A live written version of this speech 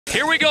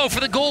Here we go for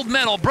the gold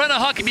medal. Brenna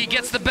Huckaby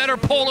gets the better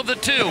pole of the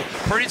two.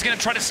 Purdy's going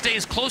to try to stay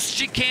as close as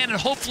she can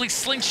and hopefully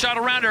slingshot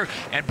around her.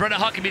 And Brenna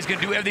Huckaby's going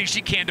to do everything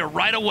she can to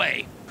ride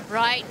away.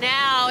 Right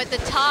now, at the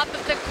top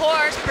of the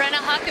course, Brenna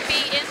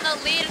Huckaby in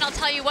the lead. And I'll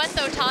tell you what,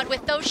 though, Todd,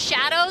 with those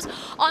shadows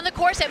on the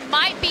course, it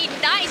might be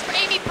nice for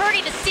Amy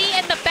Purdy to see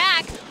in the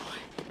back.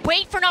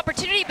 Wait for an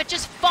opportunity, but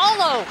just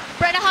follow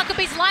Brenna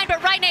Huckaby's line.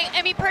 But right now,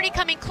 Amy Purdy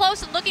coming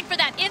close and looking for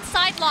that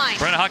inside line.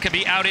 Brenna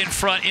Huckaby out in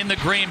front in the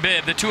green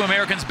bib. The two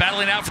Americans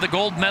battling out for the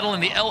gold medal in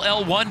the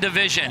LL1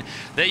 division.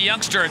 The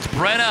youngsters,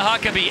 Brenna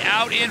Huckaby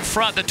out in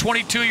front, the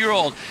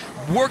 22-year-old.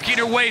 Working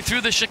her way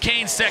through the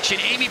chicane section.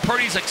 Amy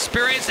Purdy's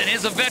experienced and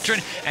is a veteran,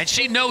 and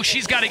she knows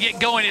she's got to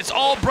get going. It's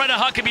all Brenna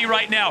Huckaby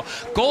right now.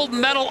 Gold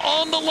medal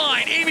on the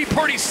line. Amy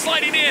Purdy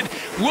sliding in.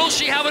 Will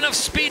she have enough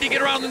speed to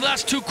get around the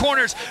last two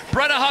corners?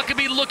 Brenna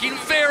Huckaby looking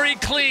very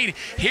clean.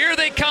 Here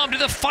they come to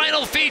the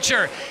final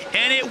feature,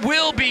 and it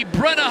will be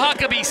Brenna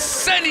Huckaby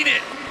sending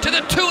it to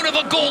the tune of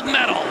a gold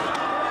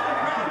medal.